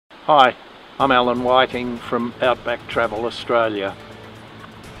Hi, I'm Allan Whiting from Outback Travel Australia.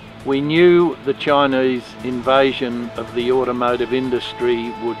 We knew the Chinese invasion of the automotive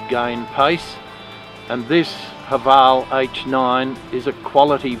industry would gain pace, and this Haval H9 is a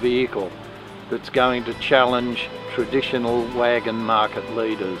quality vehicle that's going to challenge traditional wagon market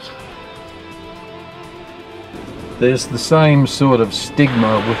leaders. There's the same sort of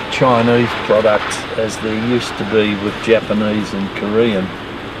stigma with Chinese products as there used to be with Japanese and Korean.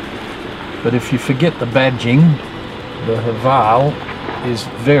 But if you forget the badging, the Haval is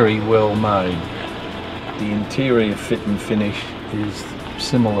very well made. The interior fit and finish is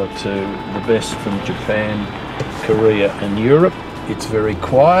similar to the best from Japan, Korea and Europe. It's very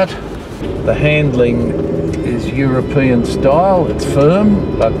quiet. The handling is European style. It's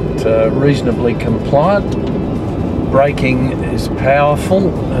firm but reasonably compliant. Braking is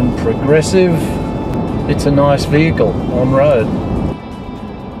powerful and progressive. It's a nice vehicle on road.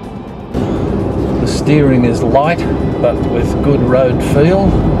 The steering is light but with good road feel.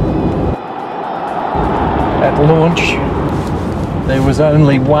 At launch there was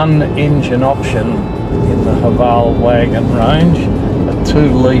only one engine option in the Haval wagon range, a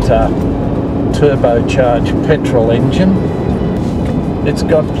 2-litre turbocharged petrol engine. It's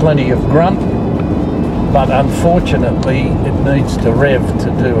got plenty of grunt, but unfortunately it needs to rev to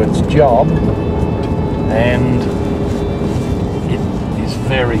do its job, and it is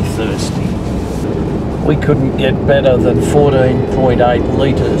very thirsty. We couldn't get better than 14.8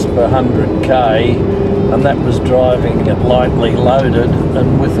 litres per 100k, and that was driving it lightly loaded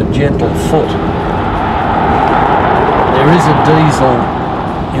and with a gentle foot. There is a diesel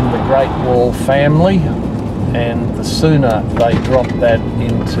in the Great Wall family, and the sooner they drop that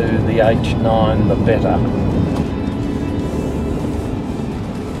into the H9 the better.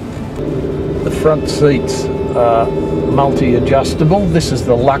 The front seats are multi-adjustable. This is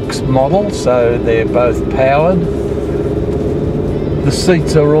the Lux model, so they're both powered. The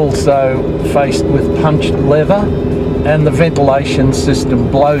seats are also faced with punched leather, and the ventilation system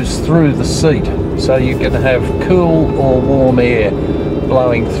blows through the seat, so you can have cool or warm air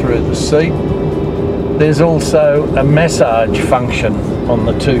blowing through the seat. There's also a massage function on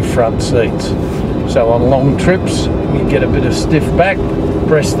the two front seats. So on long trips, you get a bit of stiff back,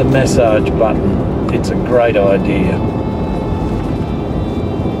 press the massage button. It's a great idea.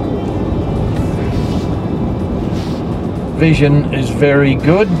 Vision is very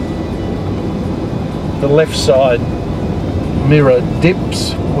good. The left side mirror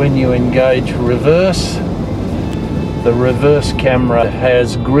dips when you engage reverse. The reverse camera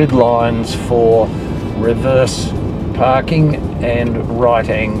has grid lines for reverse parking and right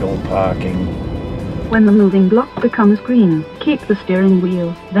angle parking. When the moving block becomes green, keep the steering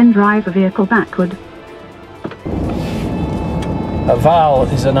wheel, then drive the vehicle backward. Haval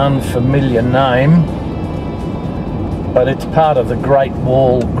is an unfamiliar name, but it's part of the Great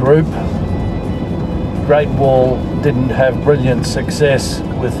Wall group. Great Wall didn't have brilliant success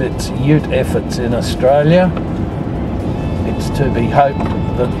with its ute efforts in Australia. It's to be hoped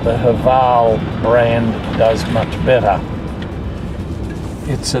that the Haval brand does much better.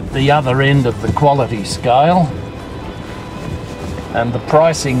 It's at the other end of the quality scale, and the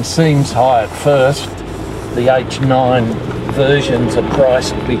pricing seems high at first. The H9 versions are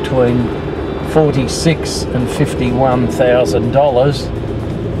priced between $46,000 and $51,000,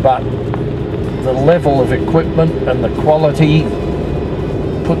 but the level of equipment and the quality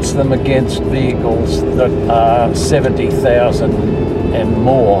puts them against vehicles that are $70,000 and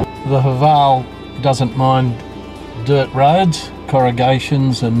more. The Haval doesn't mind dirt roads.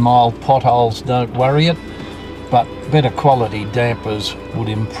 Corrugations and mild potholes don't worry it, but better quality dampers would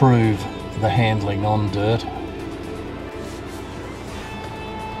improve the handling on dirt.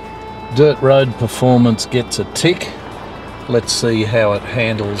 Dirt road performance gets a tick. Let's see how it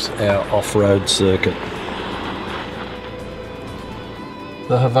handles our off-road circuit.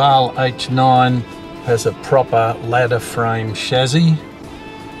 The Haval H9 has a proper ladder frame chassis,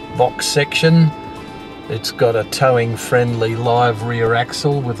 box section. It's got a towing friendly live rear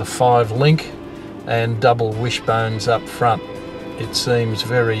axle with a 5-link and double wishbones up front. It seems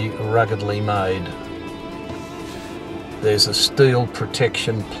very ruggedly made. There's a steel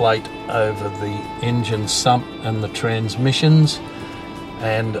protection plate over the engine sump and the transmissions,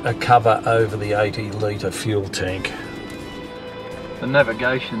 and a cover over the 80-litre fuel tank. The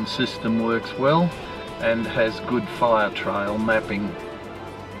navigation system works well and has good fire trail mapping.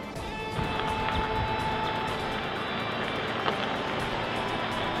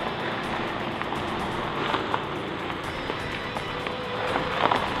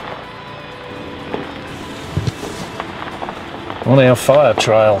 On our fire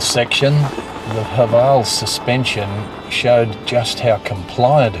trail section, the Haval suspension showed just how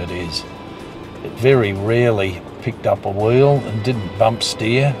compliant it is. It very rarely picked up a wheel and didn't bump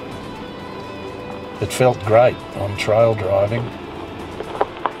steer. It felt great on trail driving.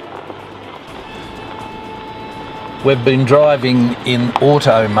 We've been driving in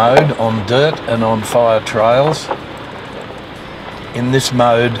auto mode on dirt and on fire trails. In this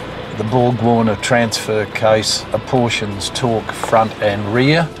mode, the Borg-Warner transfer case apportions torque front and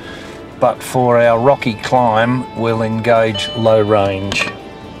rear, but for our rocky climb, we'll engage low range.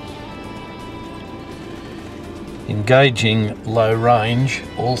 Engaging low range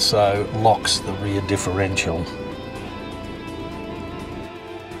also locks the rear differential.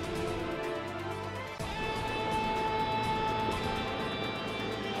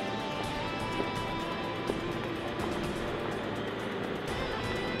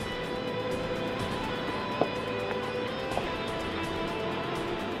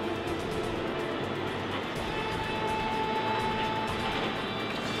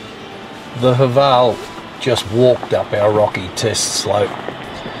 The Haval just walked up our rocky test slope.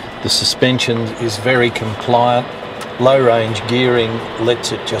 The suspension is very compliant. Low range gearing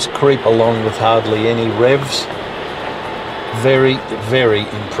lets it just creep along with hardly any revs. Very, very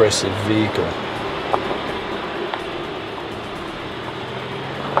impressive vehicle.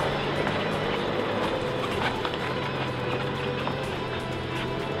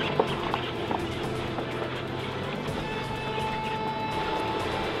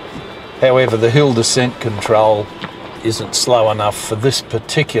 However, the hill descent control isn't slow enough for this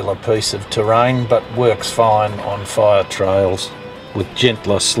particular piece of terrain, but works fine on fire trails with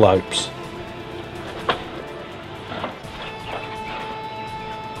gentler slopes.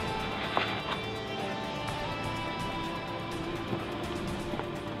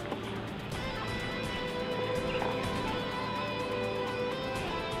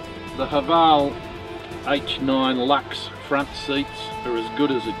 The Haval H9 Lux front seats are as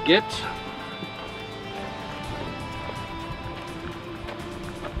good as it gets.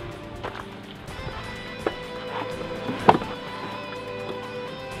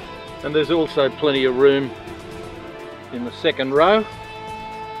 And there's also plenty of room in the second row,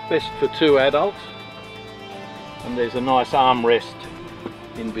 best for 2 adults, and there's a nice armrest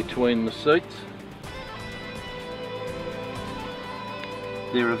in between the seats.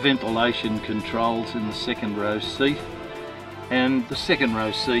 There are ventilation controls in the second row seat, and the second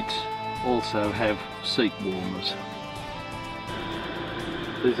row seats also have seat warmers.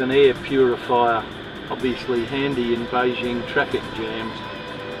 There's an air purifier, obviously handy in Beijing traffic jams.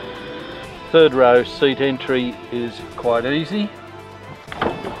 Third row seat entry is quite easy.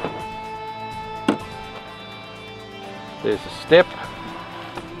 There's a step.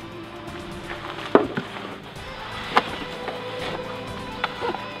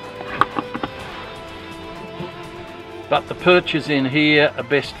 But the perches in here are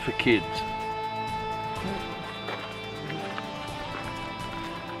best for kids.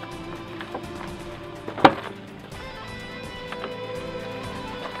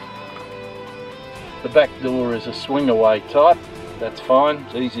 The back door is a swing away type. That's fine,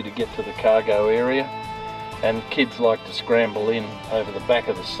 it's easy to get to the cargo area, and kids like to scramble in over the back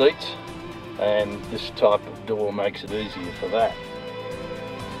of the seats, and this type of door makes it easier for that.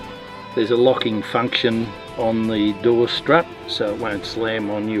 There's a locking function on the door strut, so it won't slam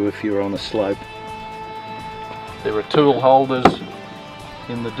on you if you're on a slope. There are tool holders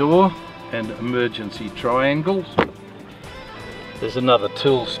in the door and emergency triangles. There's another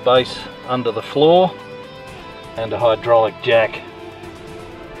tool space under the floor and a hydraulic jack.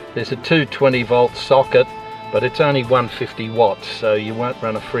 There's a 220 volt socket, but it's only 150 watts, so you won't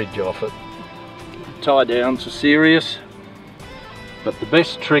run a fridge off it. Tie downs are serious, but the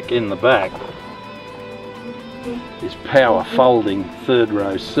best trick in the back is power folding third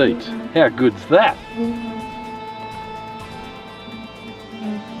row seats. How good's that?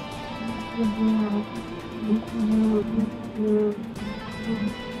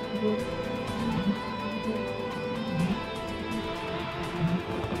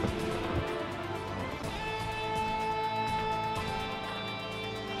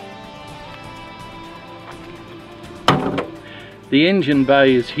 The engine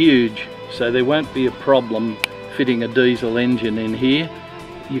bay is huge, so there won't be a problem fitting a diesel engine in here.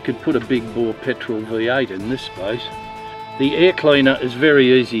 You could put a big bore petrol V8 in this space. The air cleaner is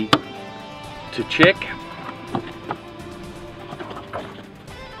very easy to check.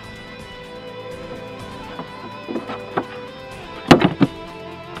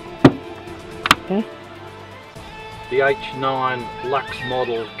 Okay. The H9 Lux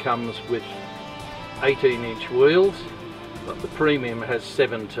model comes with 18-inch wheels but the premium has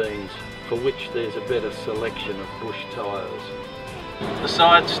 17s, for which there's a better selection of bush tyres. The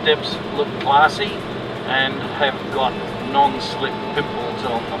side steps look classy and have got non-slip pimples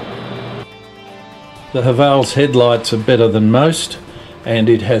on them. The Haval's headlights are better than most, and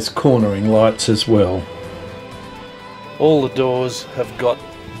it has cornering lights as well. All the doors have got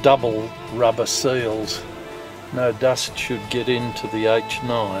double rubber seals. No dust should get into the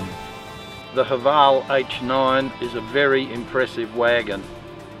H9. The Haval H9 is a very impressive wagon.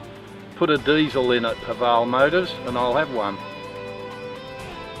 Put a diesel in it, Haval Motors, and I'll have one.